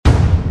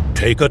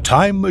Take a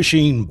time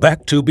machine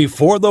back to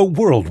before the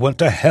world went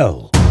to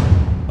hell,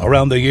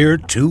 around the year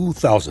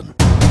 2000. The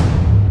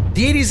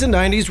 80s and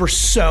 90s were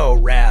so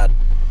rad.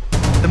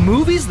 The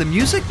movies, the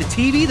music, the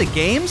TV, the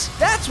games,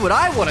 that's what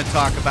I want to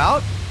talk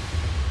about.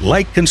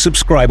 Like and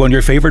subscribe on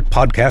your favorite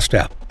podcast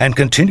app and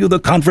continue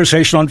the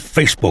conversation on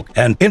Facebook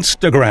and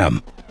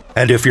Instagram.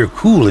 And if you're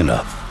cool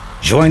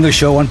enough, join the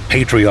show on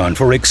Patreon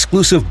for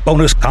exclusive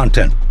bonus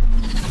content.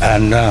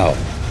 And now,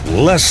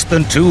 Less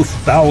Than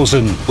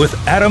 2000 with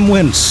Adam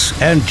Wintz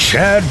and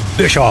Chad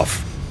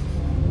Bischoff.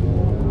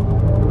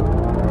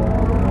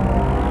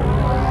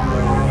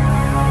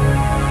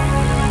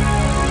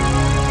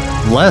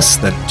 Less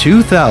Than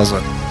 2000.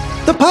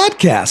 The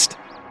podcast.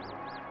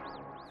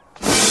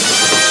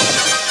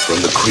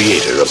 From the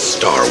creator of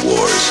Star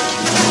Wars,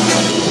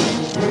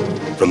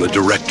 from the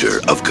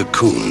director of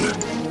Cocoon,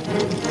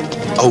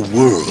 a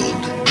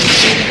world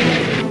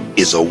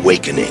is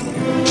awakening.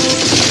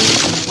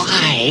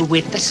 Why,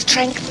 with the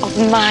strength of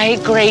my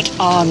great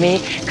army,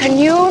 can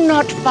you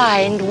not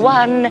find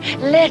one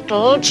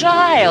little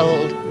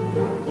child?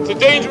 It's a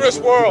dangerous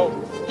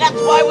world. That's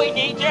why we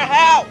need your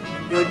help.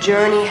 Your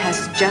journey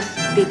has just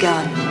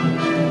begun.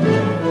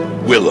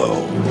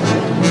 Willow.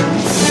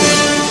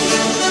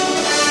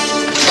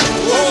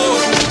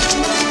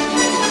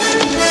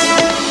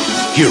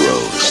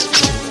 Heroes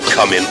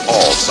come in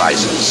all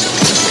sizes.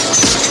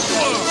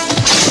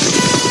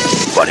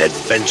 But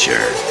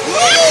adventure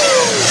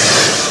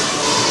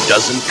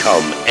doesn't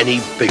come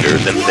any bigger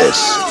than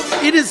this.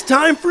 It is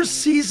time for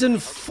season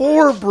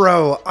 4,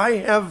 bro. I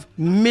have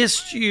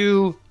missed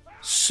you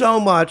so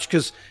much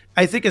because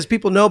I think, as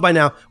people know by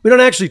now, we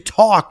don't actually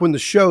talk when the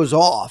show's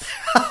off.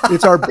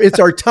 It's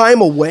our time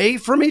away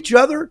from each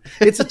other.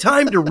 It's a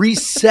time to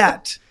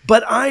reset.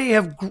 But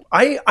I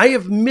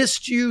have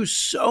missed you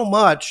so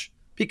much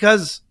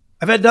because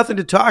I've had nothing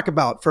to talk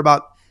about for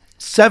about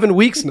 7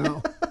 weeks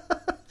now.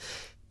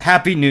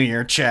 Happy New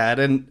Year, Chad,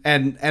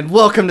 and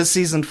welcome to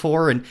season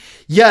 4. And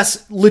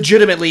yes,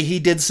 legitimately, he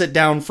did sit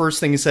down. First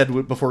thing he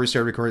said before we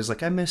started recording is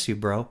like, "I miss you,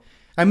 bro.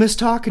 I miss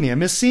talking to you. I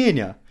miss seeing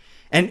you."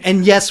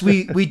 And yes,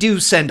 we do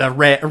send a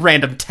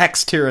random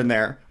text here and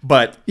there,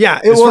 but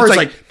yeah, it was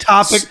like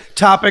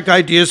topic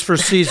ideas for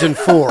season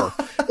 4,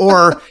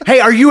 or hey,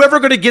 are you ever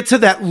going to get to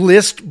that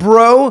list,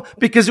 bro?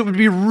 Because it would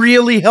be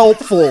really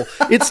helpful.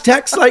 It's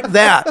text like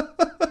that.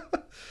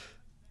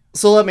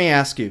 So let me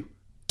ask you: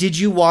 did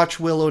you watch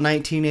Willow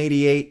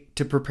 1988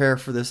 to prepare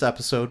for this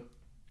episode?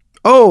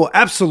 Oh,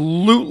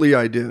 absolutely,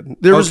 I did.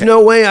 There was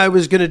no way I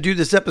was going to do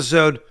this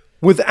episode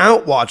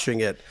without watching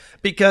it,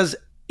 because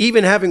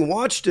even having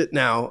watched it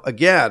now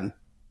again,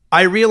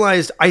 I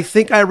realized I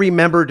think I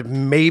remembered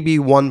maybe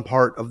one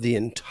part of the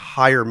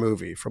entire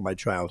movie from my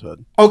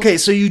childhood. Okay,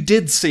 so you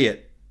did see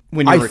it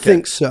when you were a kid. I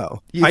think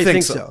so. I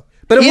think so.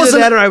 But it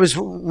wasn't that, or I was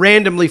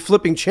randomly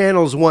flipping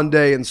channels one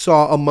day and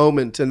saw a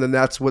moment, and then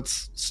that's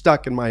what's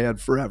stuck in my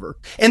head forever.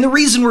 And the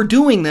reason we're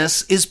doing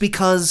this is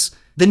because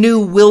the new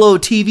Willow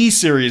TV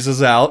series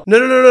is out.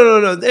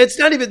 No. It's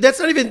not even. That's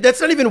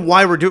not even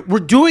why we're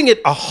doing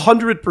it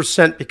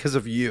 100% because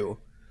of you.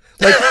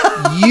 Like,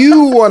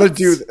 you want to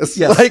do this.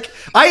 Yes. Like,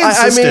 I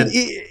insisted.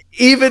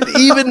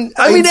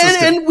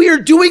 And we're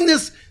doing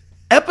this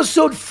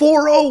episode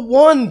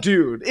 401,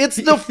 dude. It's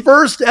the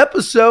first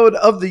episode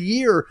of the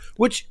year,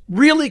 which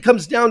really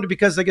comes down to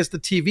because I guess the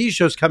TV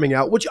show's coming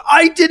out, which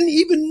I didn't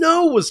even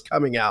know was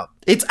coming out.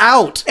 It's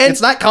out. And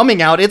it's not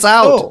coming out. It's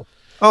out.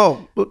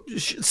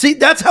 See,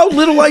 that's how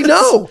little I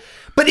know.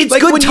 But it's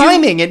like, good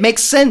timing. It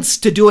makes sense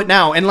to do it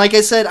now. And like I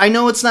said, I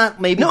know it's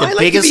not maybe the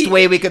biggest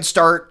way we could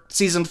start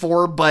season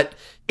 4, but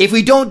if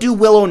we don't do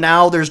Willow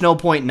now, there's no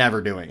point in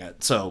ever doing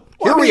it. So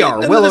here we are,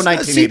 Willow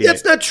 1988. See,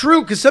 that's not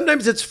true, because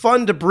sometimes it's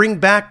fun to bring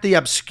back the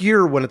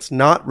obscure when it's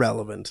not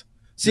relevant.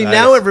 See,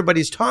 now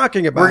everybody's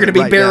talking about it. We're going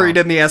to be buried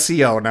in the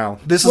SEO now.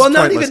 This is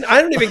pointless.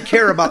 I don't even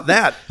care about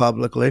that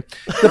publicly.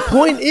 The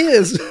point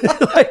is,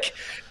 like,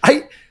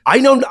 I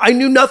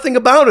knew nothing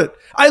about it.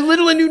 I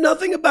literally knew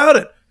nothing about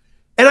it.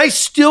 And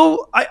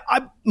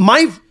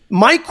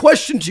my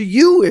question to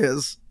you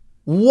is,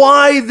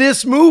 why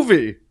this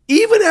movie?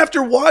 Even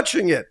after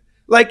watching it,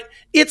 like,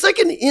 it's like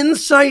an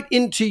insight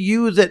into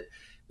you that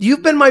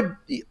you've been my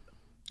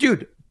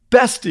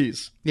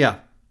besties. Yeah.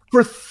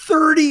 For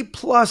 30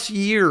 plus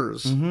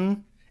years. Mm-hmm.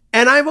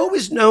 And I've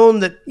always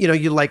known that,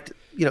 you liked,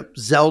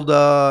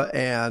 Zelda,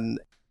 and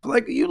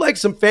like, you like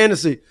some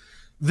fantasy.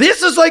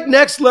 This is like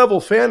next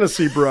level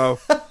fantasy, bro.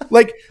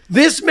 Like,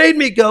 this made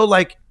me go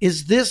like,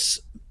 is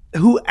this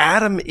who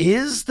Adam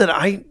is that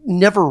I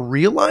never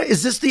realized?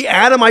 Is this the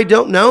Adam I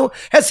don't know?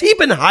 Has he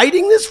been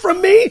hiding this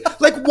from me?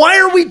 Like, why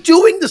are we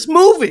doing this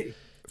movie?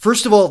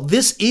 First of all,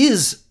 this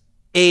is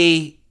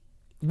a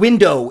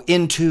window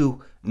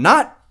into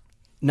not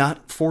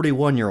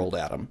 41-year-old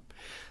Adam.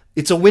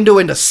 It's a window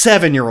into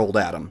 7-year-old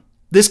Adam.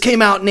 This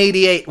came out in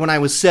 88 when I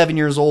was 7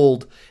 years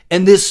old,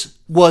 and this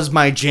was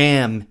my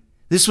jam.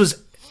 This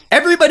was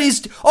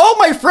all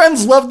my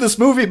friends love this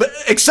movie, but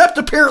except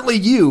apparently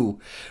you.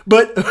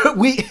 But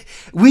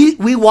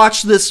we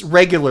watch this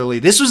regularly.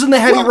 This was in the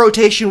heavy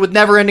rotation with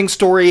Neverending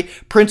Story,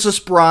 Princess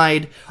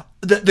Bride,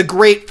 the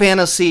great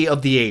fantasy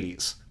of the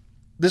 80s.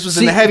 This was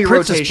in the heavy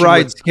rotation. Princess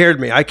Bride scared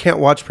me. I can't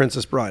watch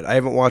Princess Bride. I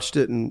haven't watched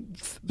it in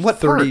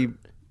 30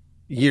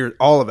 years.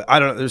 All of it. I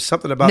don't know. There's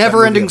something about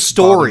Neverending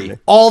Story.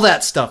 All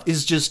that stuff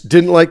is just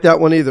didn't like that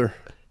one either.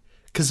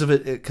 Because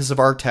of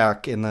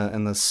Artak in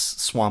the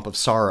Swamp of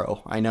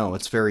Sorrow. I know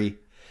it's very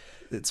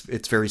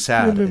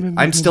sad.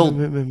 I'm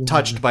still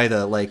touched by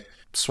the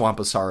Swamp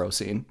of Sorrow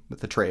scene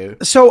with the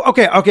Atreyu. So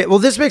okay. Well,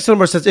 this makes a little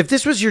more sense. If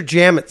this was your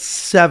jam at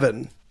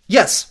 7,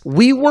 yes,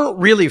 we weren't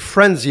really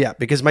friends yet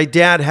because my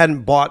dad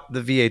hadn't bought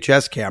the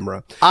VHS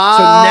camera. So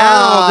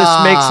now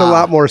this makes a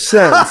lot more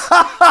sense.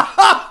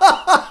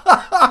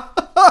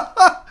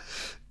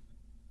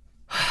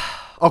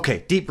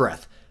 Okay, deep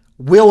breath.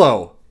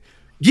 Willow.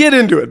 Get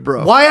into it,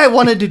 bro. Why I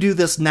wanted to do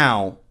this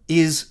now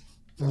is,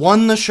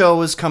 one, the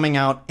show is coming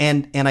out,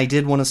 and I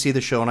did want to see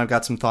the show, and I've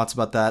got some thoughts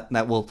about that, and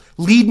that will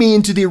lead me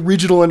into the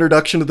original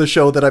introduction of the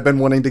show that I've been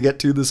wanting to get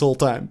to this whole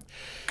time.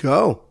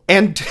 Go.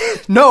 And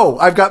no,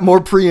 I've got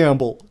more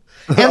preamble.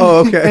 And,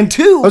 okay. And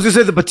 2, I was going to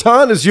say the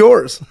baton is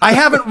yours. I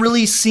haven't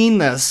really seen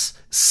this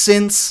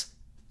since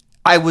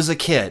I was a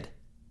kid.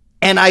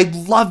 And I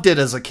loved it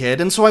as a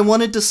kid, and so I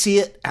wanted to see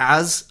it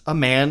as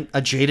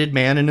a jaded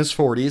man in his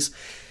 40s,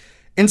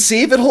 and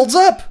see if it holds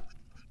up.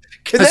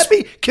 Can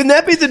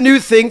that be the new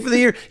thing for the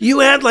year? You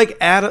had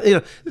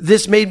Adam,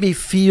 this made me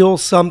feel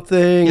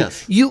something.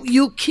 Yes.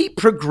 You keep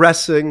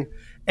progressing,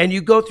 and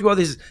you go through all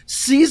these.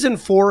 Season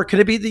 4, can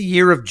it be the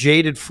year of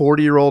jaded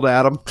 40-year-old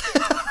Adam?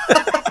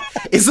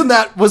 Isn't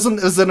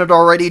it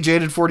already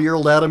jaded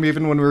 40-year-old Adam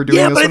even when we were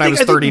doing this when I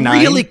was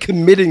 39? Really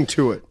committing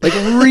to it.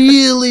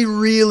 Really,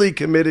 really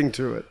committing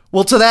to it.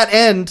 Well, to that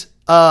end,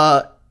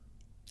 I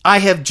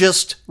have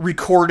just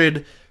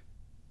recorded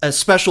a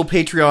special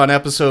Patreon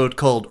episode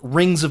called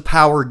Rings of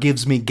Power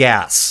Gives Me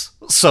Gas.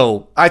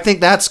 So I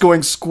think that's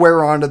going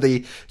square onto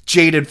the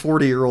jaded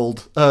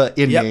 40-year-old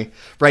in me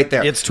right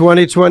there. It's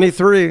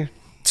 2023.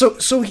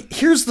 So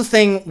here's the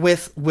thing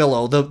with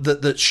Willow.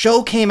 The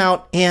show came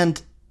out,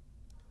 and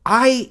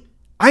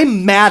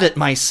I'm mad at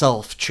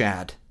myself,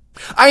 Chad.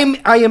 I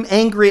am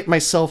angry at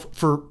myself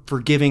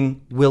for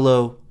giving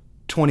Willow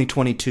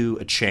 2022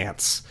 a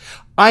chance.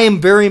 I am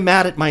very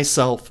mad at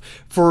myself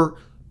for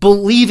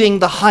believing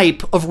the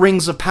hype of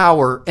Rings of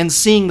Power and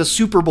seeing the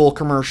Super Bowl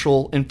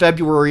commercial in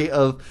February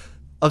of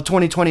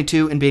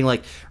 2022 and being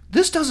like,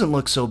 this doesn't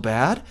look so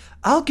bad.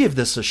 I'll give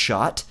this a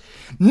shot.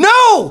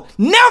 No!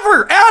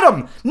 Never,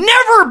 Adam!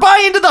 Never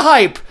buy into the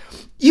hype!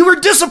 You were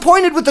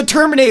disappointed with the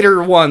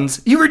Terminator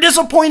ones. You were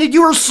disappointed.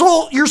 Your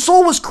soul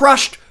was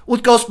crushed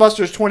with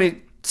Ghostbusters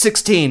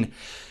 2016.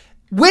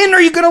 When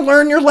are you going to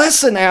learn your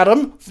lesson,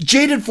 Adam?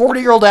 Jaded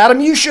 40-year-old Adam,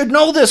 you should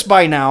know this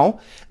by now,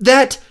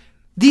 that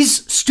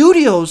these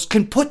studios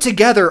can put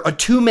together a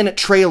 2-minute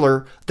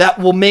trailer that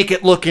will make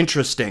it look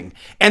interesting,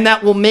 and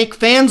that will make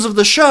fans of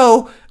the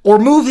show or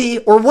movie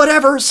or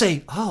whatever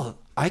say, oh,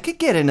 I could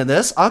get into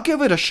this. I'll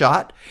give it a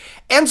shot.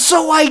 And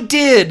so I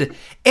did.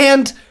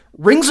 And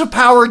Rings of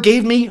Power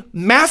gave me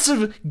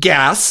massive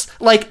gas,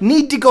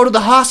 need to go to the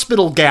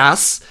hospital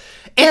gas.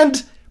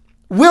 And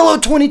Willow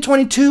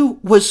 2022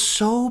 was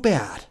so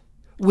bad,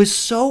 was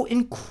so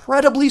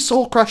incredibly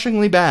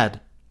soul-crushingly bad,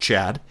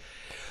 Chad,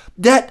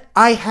 that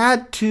I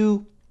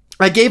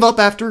gave up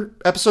after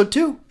episode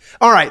 2.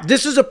 All right,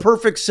 this is a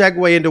perfect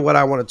segue into what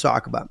I want to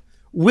talk about.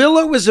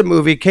 Willow is a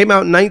movie, came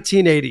out in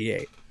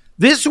 1988.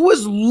 This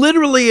was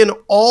literally an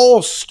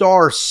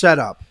all-star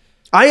setup.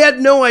 I had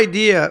no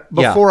idea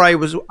before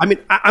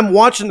I'm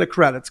watching the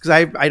credits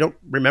because I don't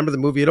remember the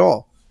movie at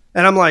all.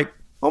 And I'm like,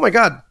 oh my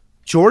God,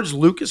 George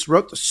Lucas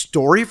wrote the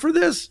story for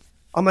this?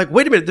 I'm like,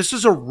 wait a minute, this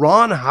is a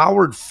Ron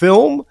Howard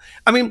film?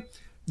 I mean,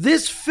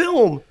 this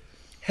film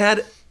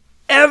had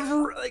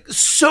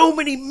so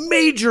many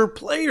major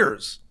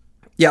players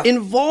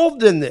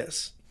involved in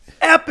this.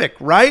 Epic,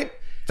 right?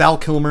 Val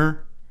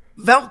Kilmer.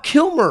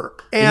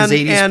 And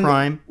in his 80s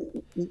prime.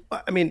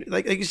 I mean,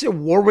 like you said,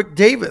 Warwick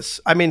Davis.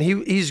 I mean,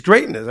 he's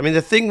great in this. I mean,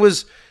 the thing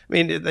was,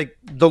 the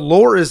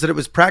lore is that it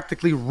was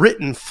practically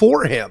written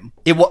for him.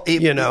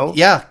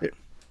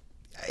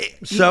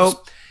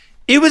 So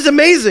it was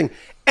amazing.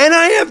 And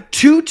I have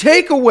 2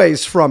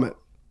 takeaways from it.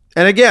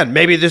 And again,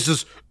 maybe this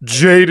is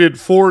jaded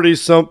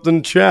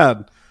 40-something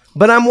Chad.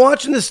 But I'm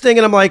watching this thing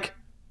and I'm like,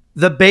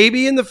 the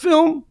baby in the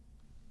film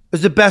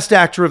is the best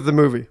actor of the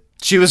movie.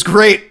 She was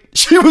great.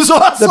 She was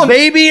awesome. The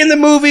baby in the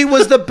movie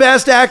was the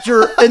best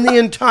actor in the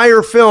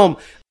entire film.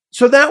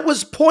 So that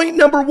was point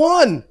number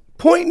 1.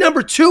 Point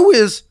number 2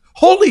 is,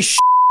 holy shit,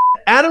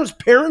 Adam's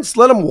parents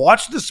let him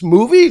watch this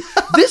movie?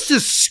 This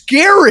is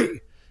scary.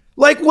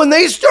 When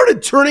they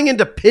started turning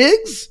into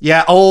pigs.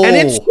 Yeah. Oh. And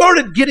it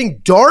started getting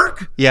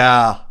dark.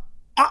 Yeah.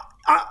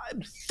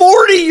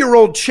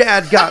 40-year-old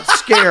Chad got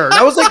scared.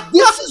 I was like,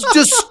 this is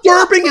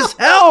disturbing as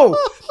hell.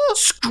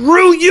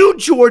 Screw you,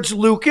 George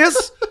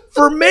Lucas,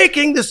 for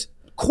making this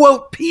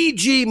quote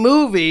PG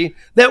movie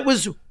that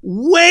was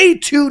way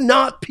too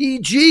not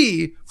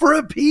PG for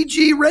a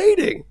PG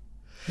rating.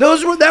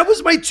 That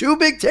was my two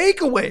big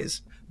takeaways.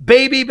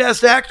 Baby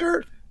Best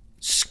Actor,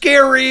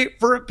 scary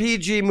for a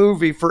PG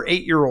movie for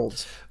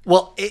 8-year-olds.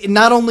 Well,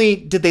 not only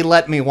did they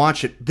let me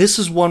watch it, this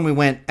is one we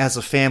went as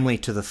a family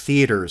to the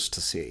theaters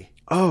to see.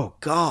 Oh,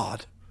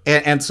 God.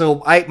 And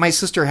so my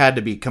sister had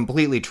to be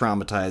completely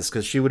traumatized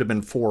because she would have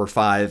been 4 or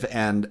 5,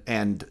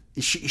 and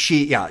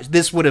she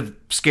this would have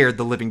scared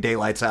the living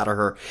daylights out of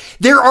her.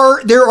 There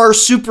are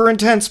super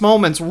intense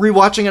moments.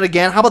 Rewatching it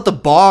again. How about the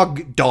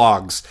bog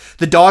dogs?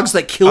 The dogs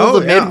that kill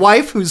the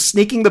midwife who's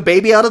sneaking the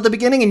baby out at the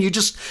beginning, and you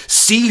just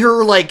see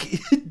her like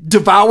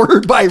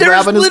devoured by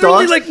ravenous dogs. There's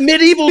literally like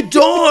medieval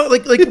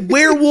dog, like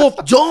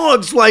werewolf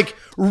dogs, like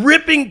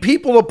ripping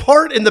people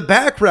apart in the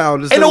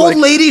background. An old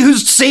lady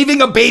who's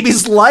saving a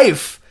baby's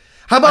life.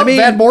 How about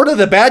Van Morta?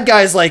 The bad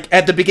guy's like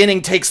at the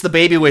beginning takes the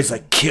baby away. He's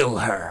like, kill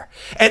her.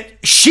 And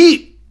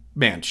she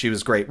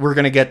was great. We're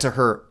going to get to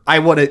her. I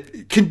want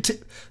to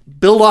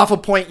build off a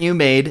point you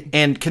made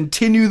and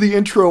continue the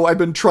intro I've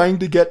been trying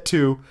to get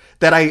to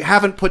that I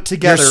haven't put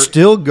together. You're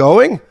still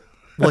going?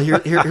 Well,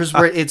 here's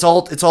where it's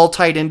all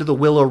tied into the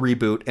Willow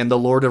reboot and the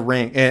Lord of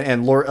Rings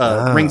and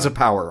Rings of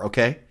Power.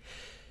 Okay.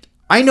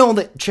 I know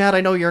that, Chad,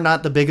 I know you're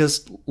not the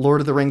biggest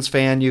Lord of the Rings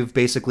fan. You've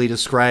basically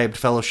described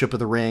Fellowship of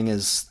the Ring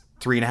as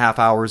 3.5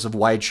 hours of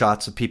wide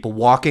shots of people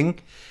walking.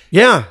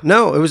 Yeah,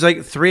 no, it was like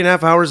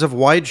 3.5 hours of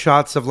wide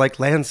shots of like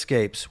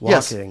landscapes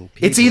walking.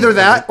 Yes. It's either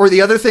that or the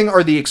other thing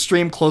are the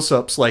extreme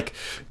close-ups like,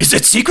 is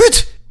it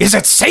secret? Is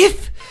it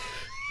safe?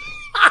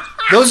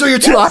 Those are your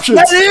two options.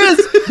 That's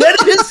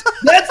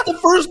the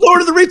first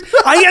Lord of the Rings.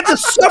 I had to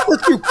suffer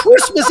through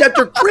Christmas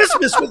after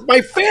Christmas with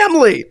my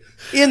family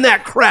in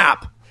that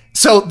crap.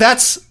 So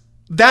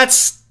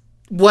that's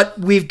what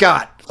we've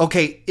got.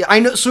 Okay,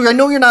 I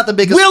know you're not the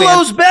biggest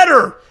Willow's fan,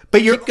 better.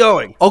 But you're keep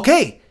going.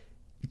 Okay.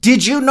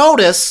 Did you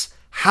notice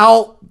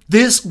how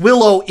this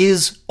Willow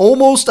is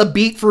almost a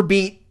beat for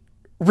beat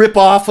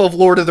ripoff of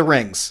Lord of the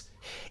Rings?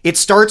 It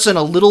starts in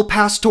a little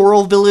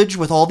pastoral village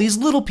with all these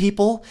little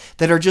people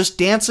that are just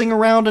dancing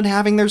around and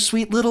having their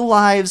sweet little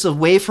lives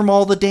away from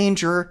all the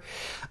danger.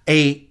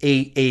 A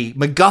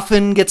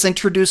MacGuffin gets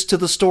introduced to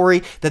the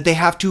story that they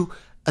have to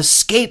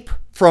escape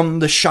from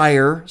the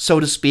Shire, so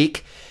to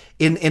speak,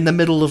 in the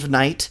middle of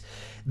night.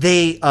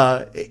 They,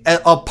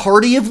 a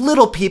party of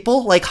little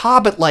people, like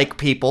Hobbit-like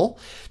people,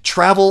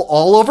 travel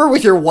all over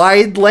with your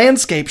wide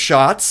landscape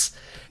shots.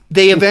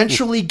 They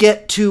eventually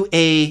get to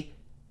a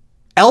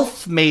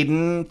elf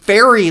maiden,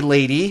 fairy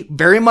lady,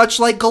 very much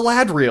like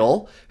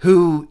Galadriel,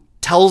 who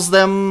tells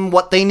them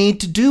what they need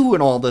to do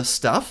and all this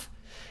stuff.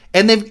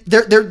 And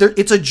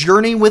it's a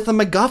journey with a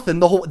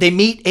MacGuffin. They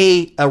meet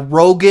a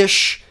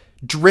roguish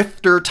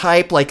drifter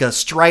type, like a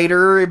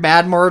Strider,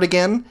 Mad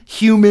Mardigan,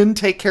 human,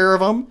 take care of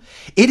them.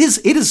 It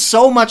is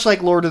so much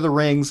like Lord of the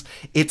Rings.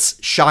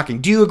 It's shocking.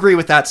 Do you agree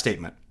with that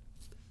statement?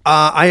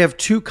 I have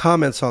 2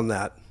 comments on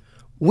that.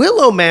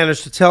 Willow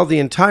managed to tell the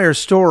entire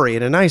story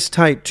in a nice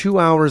tight 2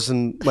 hours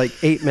and like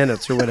 8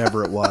 minutes or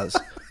whatever it was.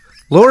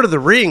 Lord of the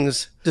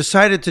Rings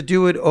decided to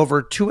do it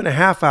over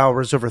 2.5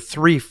 hours over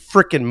 3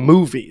 frickin'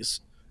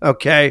 movies.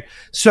 Okay.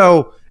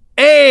 So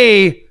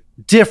A,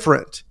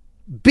 different.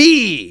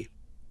 B,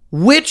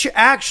 which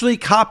actually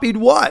copied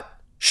what?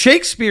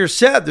 Shakespeare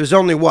said there's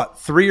only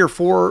 3 or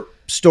 4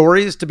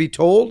 stories to be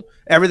told.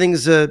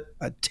 Everything's a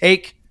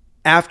take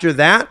after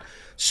that.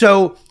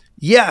 So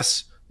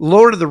yes,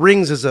 Lord of the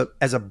Rings as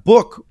a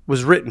book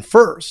was written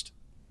first,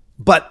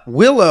 but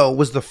Willow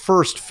was the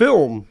first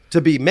film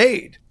to be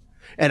made.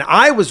 And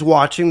I was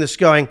watching this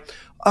going,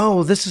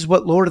 oh, this is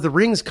what Lord of the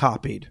Rings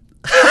copied.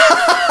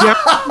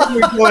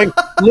 You're going,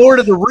 Lord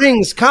of the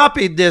Rings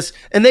copied this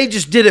and they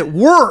just did it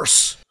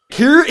worse.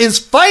 Here is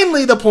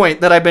finally the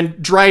point that I've been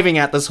driving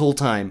at this whole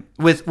time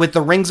with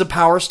the Rings of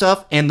Power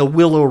stuff and the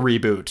Willow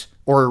reboot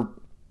or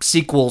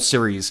sequel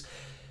series.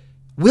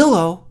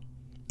 Willow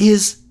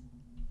is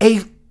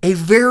a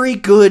very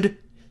good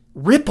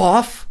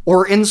ripoff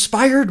or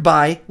inspired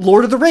by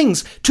Lord of the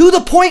Rings to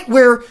the point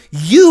where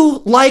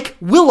you like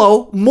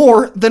Willow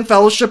more than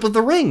Fellowship of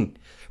the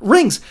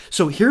Rings.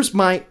 So here's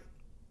my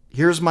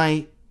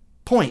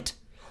point.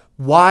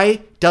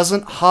 Why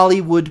doesn't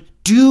Hollywood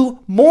do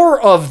more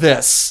of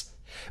this?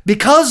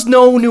 Because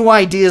no new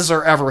ideas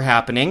are ever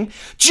happening.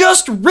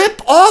 Just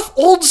rip off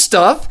old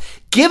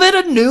stuff, give it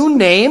a new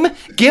name,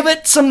 give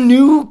it some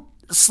new,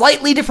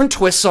 slightly different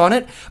twists on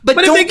it, but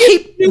don't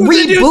keep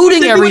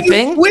rebooting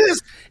everything.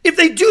 If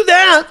they do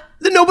that,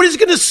 then nobody's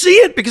going to see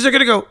it because they're going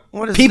to go,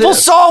 what is People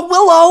this? saw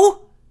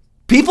Willow.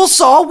 People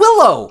saw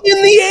Willow.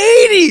 In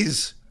the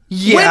 80s.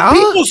 Yeah.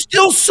 When people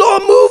still saw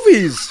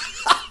movies.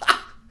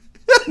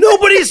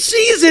 Nobody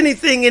sees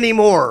anything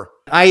anymore.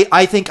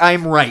 I think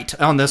I'm right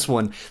on this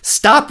one.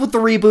 Stop with the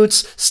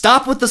reboots.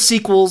 Stop with the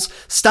sequels.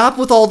 Stop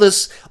with all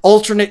this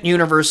alternate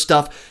universe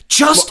stuff.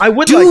 Just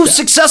do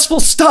successful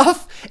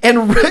stuff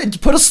and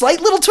put a slight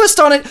little twist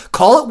on it.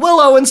 Call it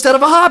Willow instead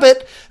of a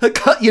Hobbit.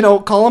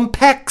 Call them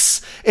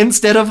Pecks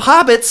instead of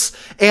Hobbits.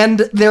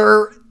 And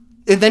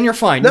then you're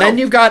fine. No, then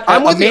you've got a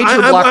major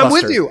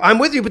blockbuster. I'm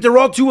with you, but they're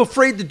all too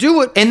afraid to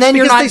do it. And then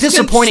you're not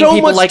disappointing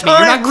people like me. You're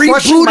not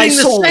crushing my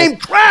soul. The same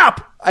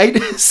crap.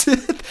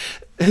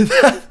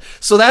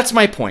 So that's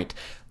my point.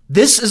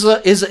 This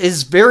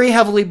is very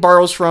heavily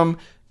borrows from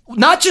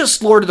not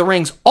just Lord of the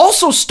Rings,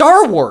 also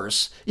Star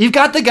Wars. You've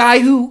got the guy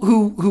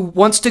who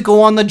wants to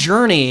go on the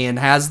journey and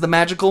has the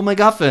magical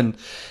MacGuffin.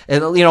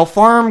 And,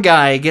 farm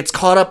guy gets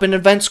caught up in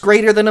events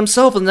greater than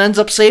himself and ends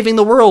up saving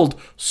the world.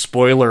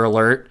 Spoiler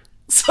alert.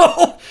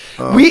 So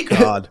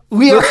God.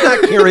 Let's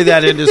not carry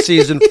that into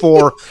season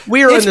 4.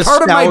 We are a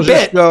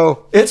nostalgia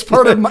show. It's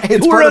part of my.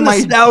 We're a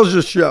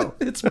nostalgia show.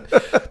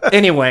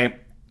 Anyway,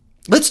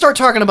 let's start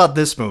talking about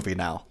this movie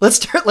now.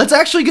 Let's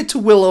actually get to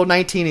Willow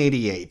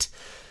 1988.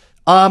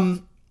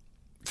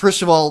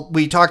 First of all,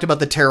 we talked about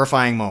the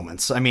terrifying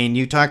moments. I mean,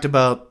 you talked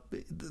about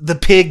the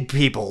pig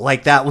people.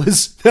 Like that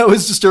was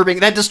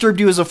disturbing. That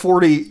disturbed you as a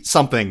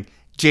 40-something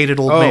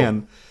jaded old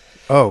man.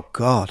 Oh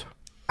God.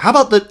 How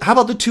about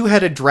the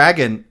two-headed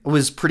dragon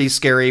was pretty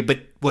scary, but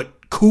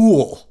what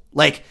cool.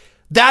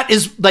 That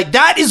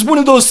is one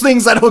of those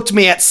things that hooked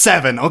me at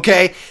 7,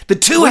 okay? The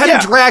two-headed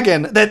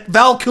dragon that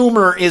Val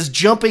Kilmer is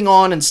jumping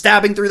on and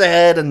stabbing through the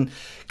head and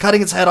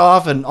cutting its head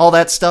off and all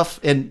that stuff,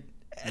 and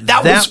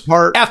that was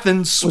part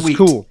effing sweet.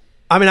 Was cool.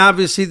 I mean,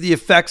 obviously the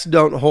effects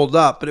don't hold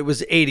up, but it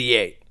was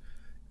 88.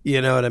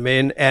 You know what I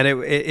mean? And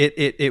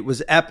it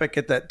was epic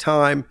at that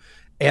time.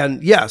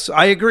 And yes,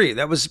 I agree.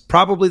 That was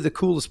probably the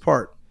coolest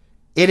part.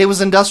 It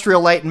was Industrial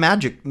Light and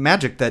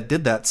Magic that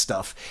did that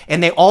stuff.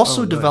 And they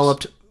also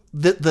developed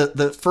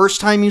the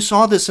first time you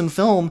saw this in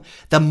film,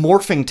 the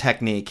morphing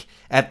technique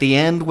at the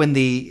end when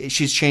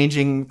she's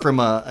changing from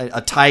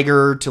a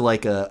tiger to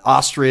like a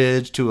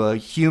ostrich to a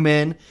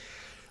human.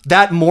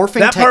 That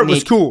morphing technique part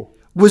was cool.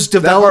 Was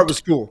developed. That part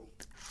was cool.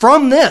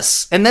 From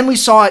this. And then we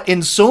saw it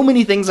in so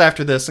many things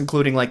after this,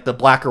 including like the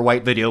black or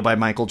white video by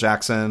Michael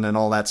Jackson and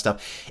all that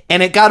stuff.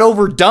 And it got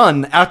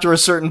overdone after a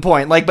certain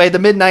point. Like by the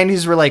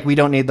mid-90s, we're like, we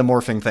don't need the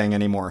morphing thing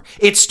anymore.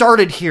 It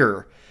started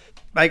here.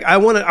 Like I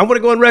want to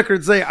go on record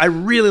and say I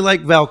really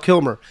like Val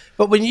Kilmer.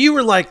 But when you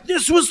were like,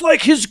 this was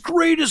like his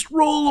greatest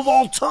role of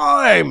all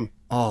time.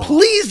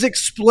 Please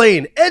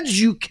explain,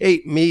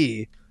 educate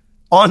me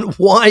on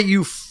why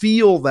you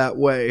feel that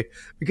way.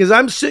 Because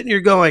I'm sitting here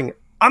going,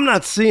 I'm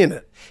not seeing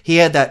it. He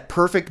had that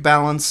perfect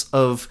balance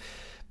of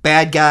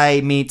bad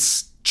guy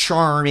meets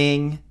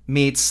charming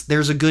meets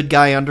there's a good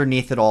guy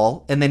underneath it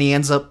all. And then he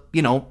ends up,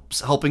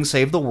 helping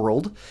save the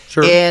world.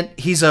 Sure. And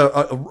he's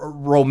a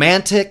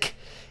romantic.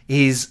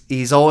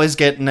 He's always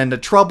getting into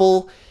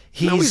trouble.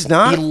 He's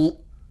not.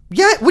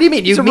 Yeah. What do you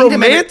mean? He's a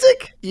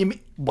romantic?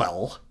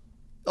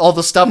 All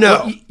the stuff.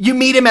 No. You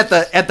meet him at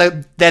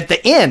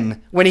the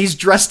inn when he's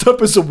dressed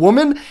up as a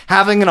woman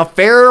having an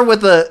affair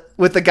with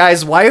the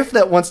guy's wife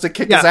that wants to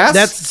kick his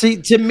ass.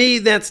 To me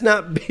that's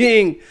not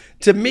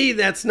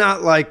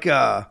like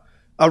a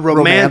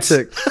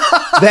romantic.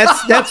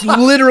 That's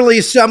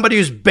literally somebody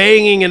who's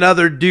banging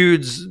another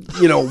dude's,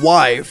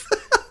 wife.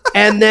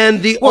 And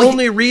then the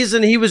only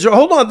reason he was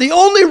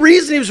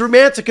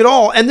romantic at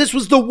all, and this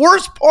was the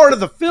worst part of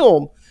the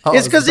film,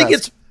 is because he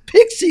gets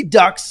pixie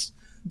ducks.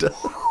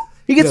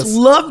 He gets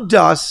love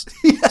dust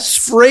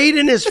sprayed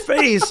in his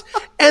face,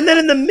 and then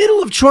in the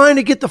middle of trying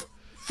to get the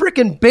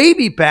freaking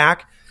baby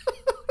back,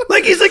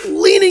 like he's like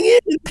leaning in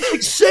and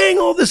like saying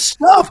all this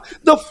stuff.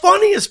 The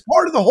funniest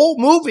part of the whole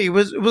movie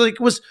was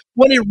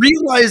when he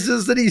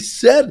realizes that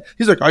he's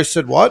like, I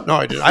said what? No,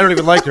 I didn't. I don't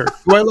even like her.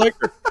 Do I like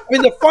her? I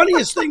mean, the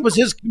funniest thing was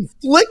his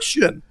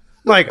confliction.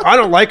 Like, I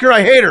don't like her.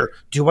 I hate her.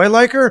 Do I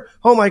like her?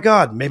 Oh my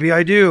God, maybe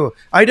I do.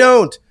 I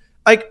don't.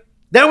 Like,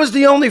 that was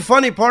the only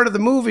funny part of the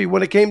movie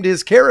when it came to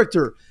his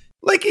character.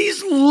 Like,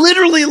 he's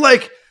literally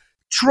like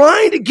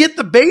trying to get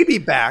the baby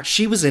back.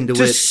 She was into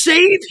to it.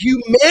 Save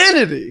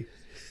humanity.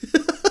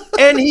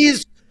 And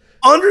he's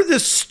under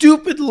this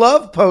stupid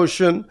love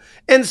potion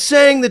and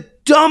saying the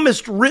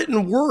dumbest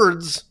written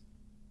words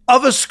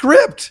of a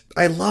script.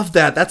 I love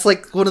that. That's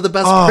like one of the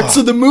best parts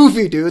of the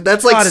movie, dude.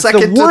 That's like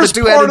second to the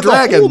two-headed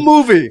dragon. The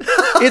whole movie.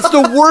 It's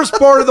the worst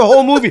part of the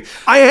whole movie.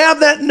 I have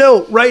that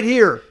note right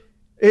here.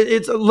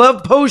 It's a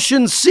love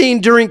potion scene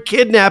during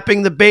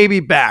kidnapping the baby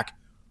back.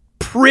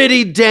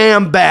 Pretty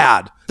damn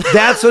bad.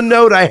 That's a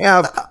note I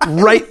have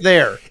right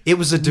there. It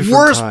was a different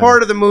worst time.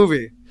 Part of the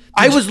movie.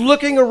 I was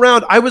looking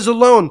around. I was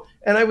alone,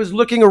 and I was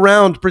looking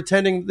around,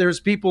 pretending there's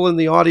people in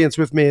the audience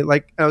with me.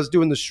 Like I was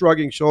doing the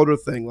shrugging shoulder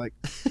thing. Like,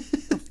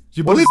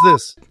 what is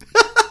this?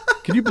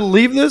 Can you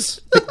believe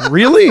this? Like,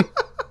 really?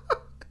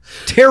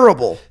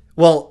 Terrible.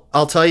 Well,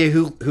 I'll tell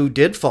you who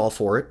did fall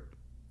for it.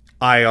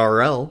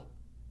 IRL.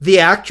 The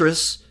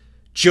actress,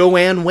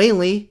 Joanne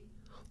Whaley,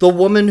 the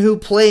woman who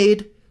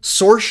played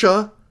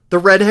Sorsha, the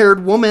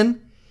red-haired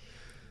woman.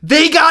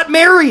 They got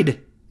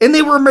married, and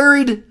they were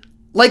married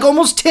like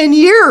almost 10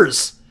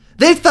 years.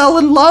 They fell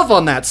in love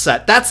on that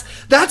set. That's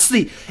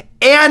the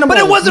animal but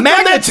it wasn't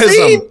magnetism from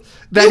that scene.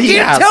 that you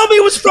can't tell me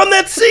it was from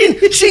that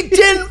scene. She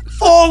didn't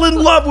fall in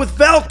love with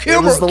Val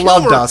Kilmer. It was the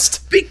love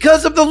dust.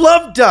 Because of the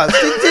love dust.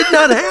 It did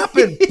not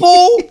happen.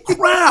 Bull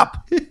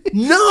crap.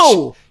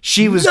 No.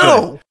 She was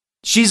good.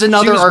 She's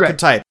another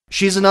archetype.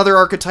 She's another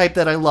archetype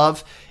that I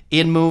love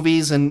in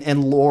movies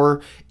and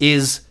lore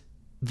is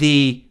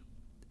the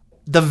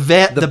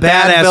bad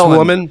badass villain.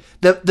 woman.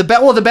 The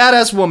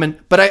badass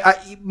woman, but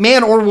I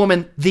man or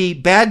woman, the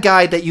bad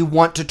guy that you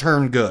want to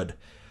turn good.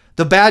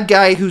 The bad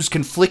guy who's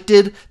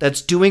conflicted,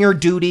 that's doing her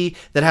duty,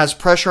 that has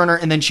pressure on her,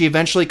 and then she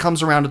eventually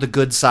comes around to the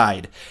good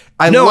side.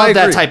 I love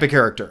that type of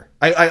character.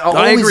 I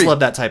always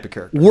love that type of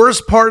character.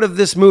 Worst part of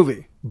this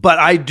movie, but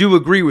I do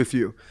agree with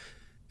you.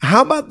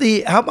 How about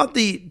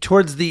the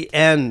towards the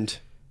end,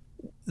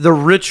 the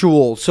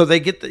ritual? So they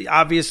get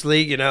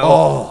obviously,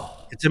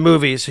 it's a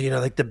movie, so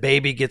like the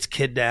baby gets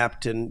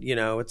kidnapped, and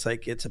it's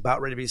like it's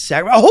about ready to be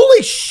sacrificed. Holy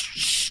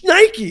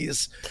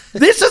shnikes!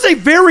 This is a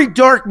very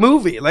dark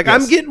movie. Like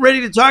yes. I'm getting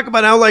ready to talk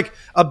about how like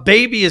a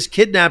baby is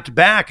kidnapped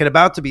back and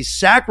about to be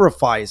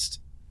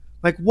sacrificed.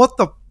 Like what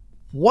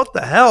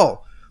the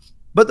hell?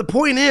 But the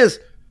point is,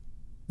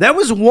 that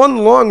was one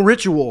long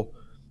ritual.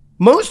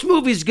 Most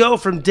movies go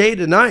from day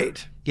to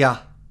night. Yeah.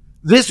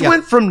 This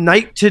went from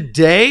night to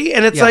day,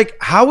 and it's like,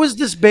 how is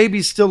this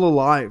baby still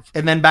alive?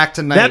 And then back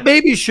to night. That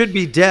baby should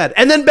be dead.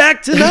 And then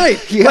back to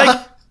night.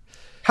 Like,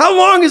 how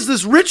long is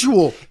this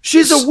ritual?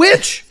 She's a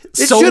witch.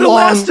 It should have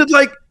lasted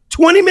like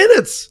 20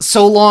 minutes.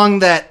 So long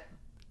that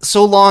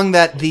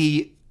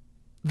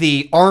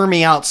the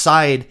army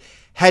outside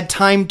had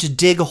time to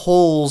dig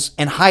holes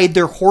and hide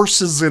their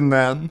horses in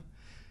them.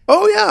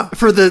 Oh, yeah.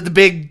 For the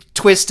big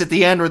twist at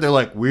the end where they're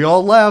like, we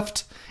all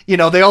left.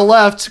 They all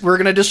left. We're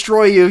going to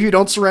destroy you if you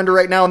don't surrender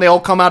right now. And they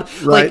all come out.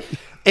 Right.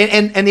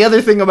 Like, and the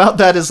other thing about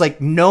that is like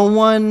no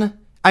one...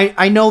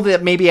 I know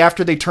that maybe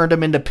after they turned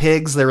them into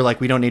pigs, they were like,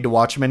 we don't need to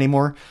watch them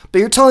anymore. But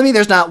you're telling me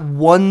there's not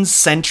one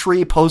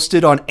sentry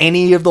posted on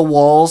any of the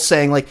walls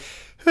saying like,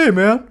 hey,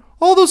 man,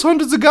 all those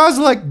hundreds of guys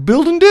are like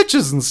building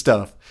ditches and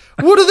stuff.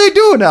 What are they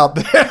doing out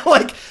there?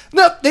 Like,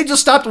 no, they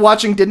just stopped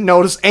watching, didn't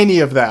notice any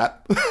of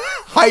that.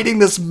 Hiding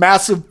this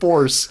massive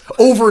force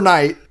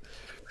overnight.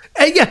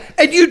 And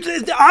you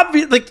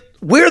obviously like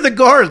where are the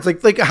guards?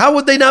 Like how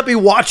would they not be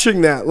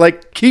watching that?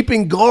 Like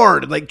keeping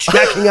guard, like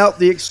checking out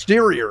the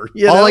exterior.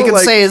 All I can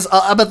say is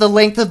about the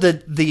length of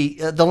the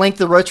length of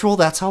the ritual.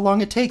 That's how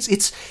long it takes.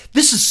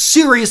 This is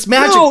serious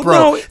magic,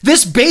 bro. No,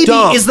 this baby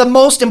is the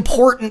most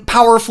important,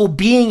 powerful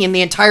being in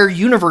the entire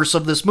universe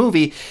of this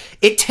movie.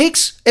 It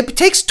takes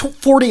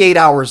 48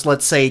 hours,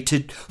 let's say,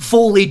 to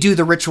fully do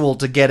the ritual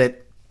to get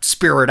it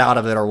spirit out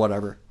of it or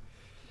whatever.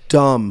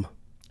 Dumb.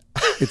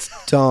 It's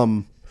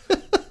dumb.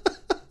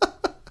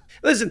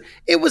 Listen,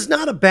 it was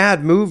not a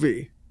bad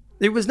movie.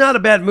 It was not a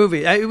bad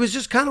movie. It was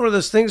just kind of one of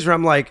those things where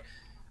I'm like,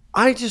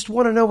 I just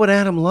want to know what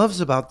Adam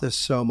loves about this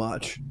so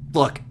much.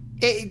 Look,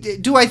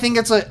 do I think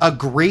it's a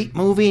great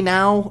movie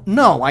now?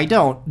 No, I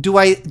don't.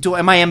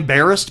 Am I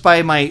embarrassed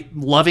by my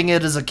loving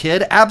it as a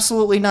kid?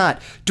 Absolutely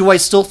not. Do I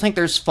still think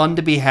there's fun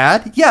to be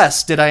had?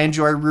 Yes. Did I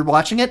enjoy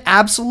rewatching it?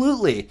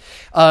 Absolutely.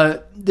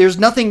 There's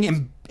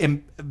nothing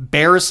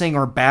embarrassing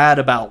or bad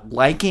about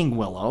liking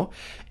Willow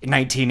in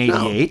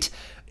 1988. No.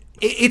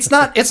 It's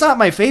not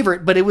my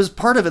favorite, but it was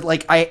part of it.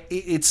 Like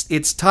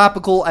it's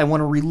topical. I want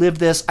to relive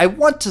this. I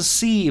want to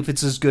see if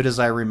it's as good as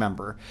I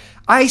remember.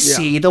 I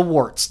see the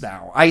warts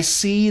now. I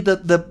see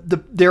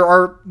that there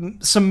are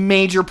some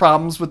major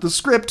problems with the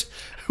script,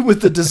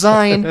 with the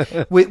design,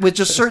 with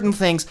just certain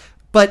things.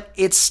 But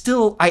it's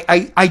still,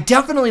 I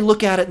definitely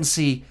look at it and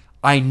see,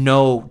 I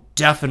know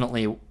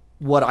definitely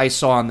what I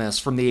saw in this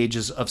from the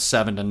ages of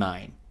 7 to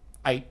 9.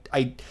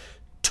 I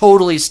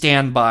totally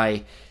stand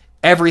by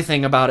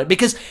everything about it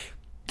because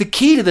the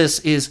key to this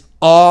is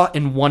awe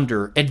and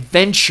wonder,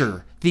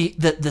 adventure,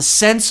 the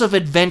sense of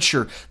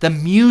adventure, the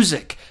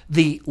music,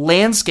 the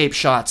landscape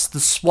shots, the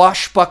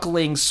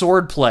swashbuckling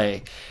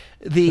swordplay,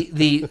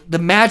 the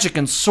magic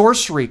and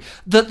sorcery,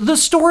 the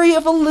story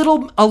of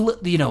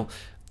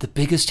the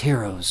biggest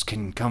heroes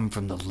can come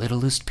from the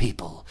littlest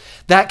people.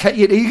 That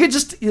you could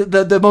just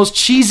the most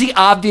cheesy,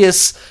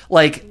 obvious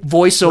like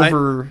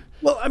voiceover. Right.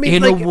 Well, I mean,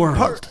 in like, a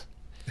world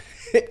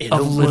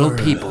of little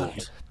people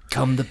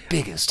come the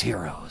biggest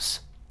heroes.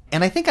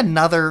 And I think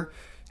another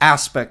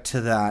aspect to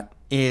that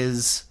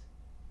is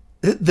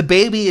the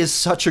baby is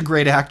such a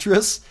great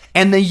actress,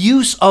 and the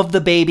use of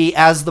the baby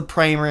as the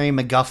primary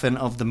MacGuffin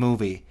of the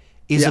movie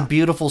is a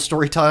beautiful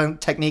storytelling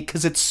technique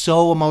because it's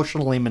so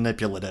emotionally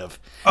manipulative.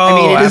 Oh,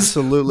 I mean, it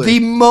absolutely. is the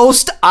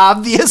most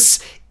obvious,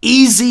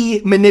 easy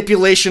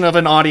manipulation of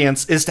an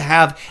audience is to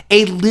have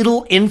a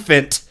little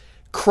infant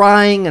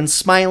crying and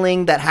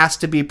smiling that has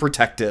to be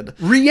protected.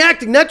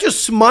 Reacting, not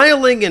just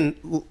smiling and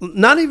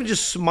not even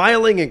just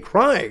smiling and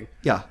crying.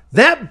 Yeah.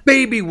 That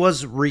baby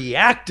was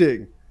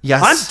reacting.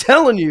 Yes. I'm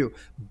telling you,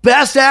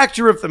 best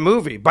actor of the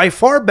movie, by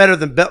far better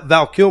than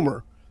Val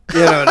Kilmer.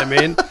 You know what I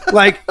mean?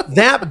 Like,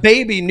 that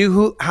baby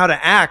knew how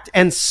to act,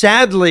 and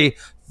sadly,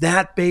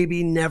 that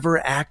baby never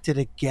acted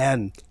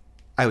again.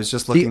 I was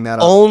just looking that up.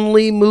 The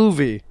only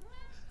movie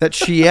that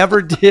she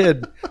ever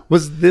did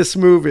was this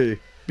movie.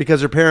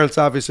 Because her parents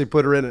obviously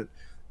put her in it.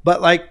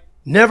 But like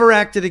Never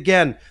acted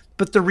again.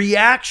 But the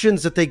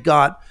reactions that they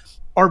got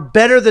are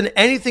better than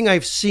anything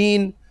I've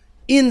seen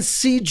in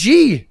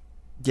CG.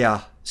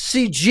 Yeah.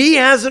 CG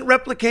hasn't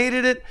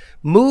replicated it.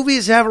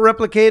 Movies haven't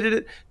replicated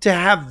it. To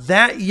have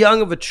that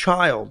young of a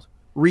child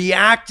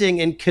reacting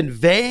and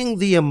conveying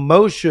the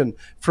emotion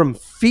from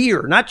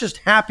fear, not just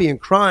happy and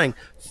crying,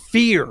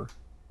 fear,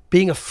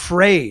 being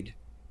afraid,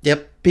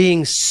 Yep.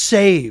 being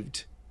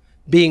saved,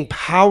 being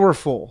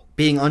powerful,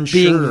 Being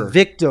unsure. being the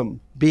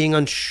victim, being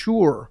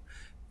unsure.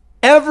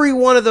 Every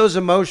one of those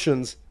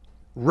emotions,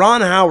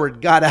 Ron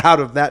Howard got out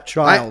of that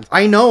child.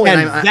 I know, and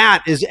and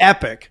that is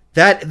epic.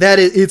 That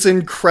is, it's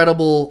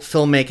incredible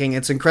filmmaking.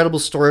 It's incredible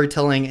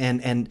storytelling,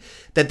 and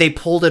that they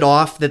pulled it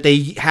off. That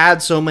they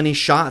had so many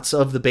shots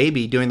of the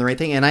baby doing the right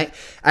thing. And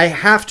I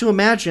have to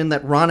imagine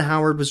that Ron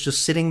Howard was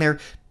just sitting there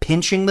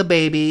pinching the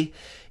baby,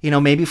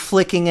 maybe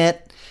flicking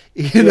it,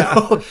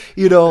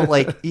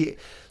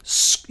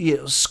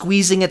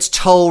 squeezing its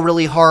toe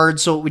really hard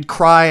so it would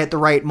cry at the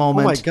right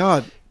moment. Oh my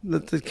God.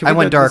 I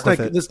went dark with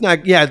it. Let's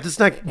not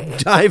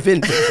dive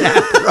into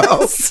that,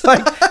 bro.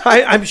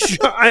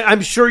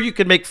 I'm sure you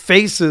can make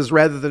faces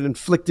rather than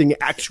inflicting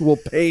actual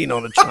pain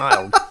on a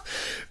child.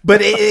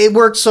 But it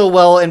worked so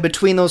well, and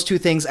between those two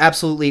things,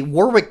 absolutely.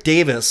 Warwick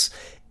Davis,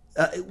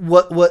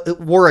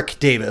 Warwick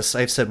Davis,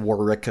 I've said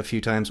Warwick a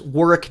few times.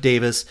 Warwick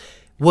Davis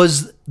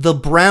was the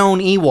brown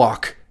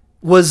Ewok,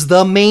 was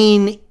the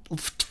main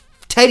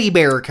teddy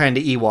bear kind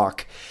of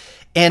Ewok.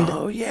 And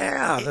oh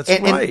yeah, that's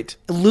right.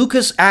 And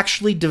Lucas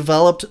actually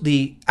developed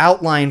the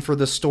outline for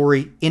the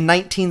story in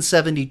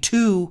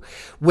 1972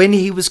 when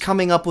he was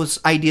coming up with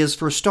ideas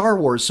for Star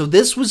Wars. So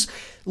this was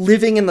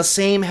living in the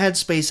same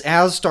headspace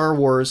as Star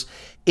Wars.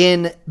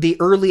 In the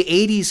early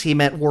 80s, he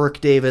met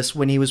Warwick Davis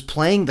when he was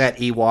playing that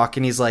Ewok,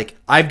 and he's like,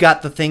 I've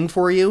got the thing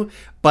for you,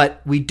 but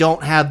we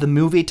don't have the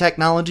movie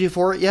technology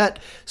for it yet.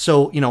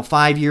 So,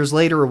 5 years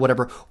later or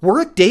whatever,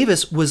 Warwick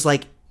Davis was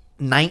like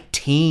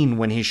 19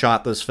 when he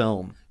shot this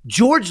film.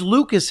 George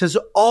Lucas has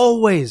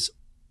always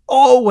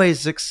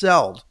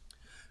excelled.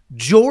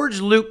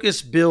 George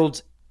Lucas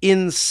builds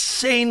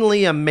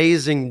insanely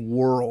amazing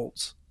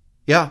worlds.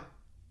 Yeah.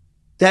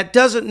 That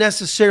doesn't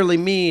necessarily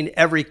mean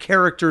every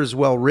character is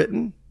well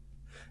written.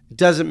 It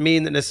doesn't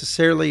mean that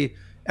necessarily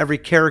every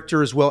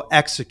character is well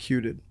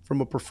executed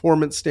from a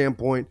performance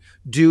standpoint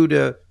due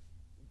to,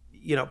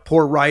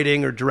 poor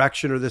writing or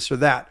direction or this or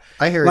that.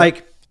 I hear you.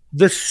 Like,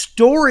 the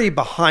story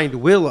behind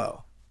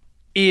Willow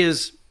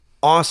is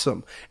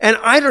awesome. And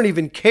I don't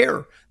even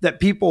care that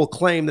people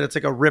claim that it's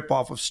like a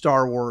ripoff of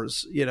Star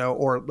Wars,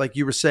 or like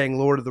you were saying,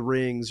 Lord of the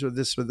Rings or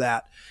this or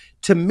that.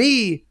 To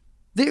me,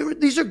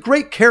 these are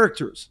great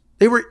characters.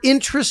 They were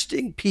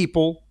interesting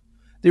people.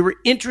 They were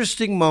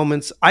interesting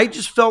moments. I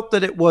just felt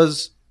that it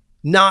was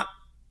not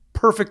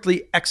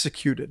perfectly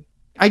executed.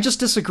 I just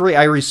disagree.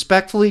 I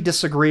respectfully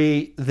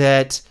disagree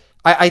that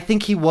I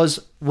think he was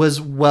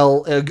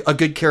a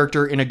good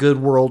character in a good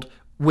world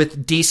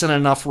with decent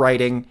enough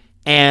writing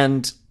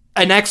and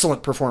an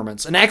excellent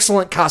performance, an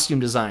excellent costume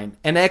design,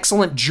 an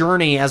excellent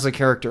journey as a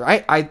character.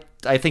 I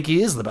think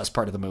he is the best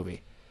part of the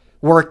movie.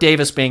 Warwick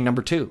Davis being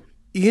number 2.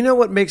 You know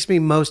what makes me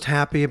most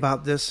happy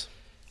about this?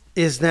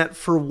 Is that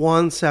for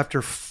once,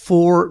 after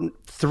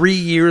 3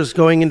 years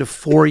going into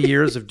 4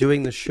 years of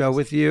doing the show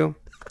with you,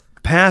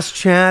 past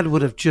Chad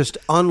would have just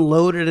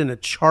unloaded in a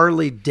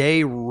Charlie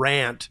Day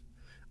rant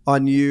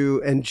on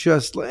you and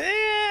just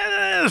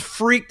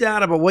freaked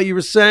out about what you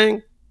were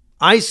saying.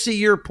 I see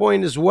your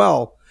point as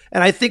well.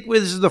 And I think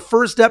this is the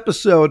first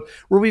episode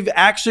where we've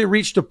actually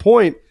reached a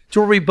point to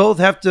where we both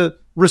have to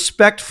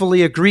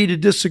respectfully agree to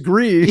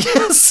disagree.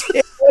 Yes.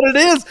 What it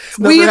is.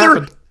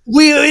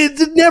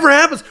 It never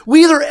happens.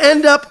 We either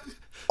end up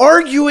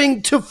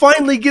arguing to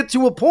finally get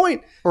to a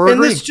point or and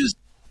agree. This just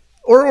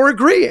or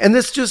agree. And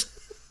this just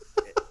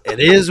it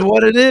is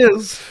what it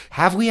is.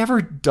 Have we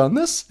ever done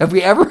this? Have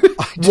we ever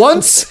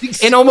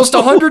once in almost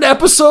 100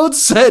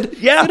 episodes said,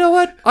 yeah, you know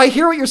what? I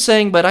hear what you're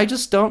saying, but I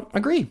just don't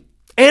agree.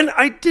 And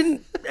I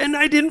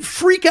didn't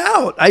freak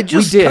out. We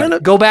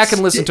did. Go back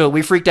and listen to it.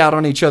 We freaked out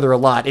on each other a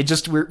lot.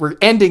 We're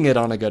ending it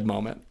on a good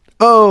moment.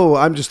 Oh,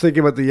 I'm just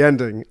thinking about the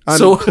ending.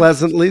 I'm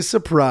pleasantly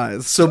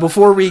surprised. So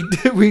before we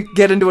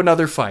get into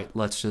another fight,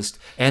 let's just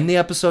end the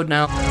episode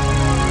now.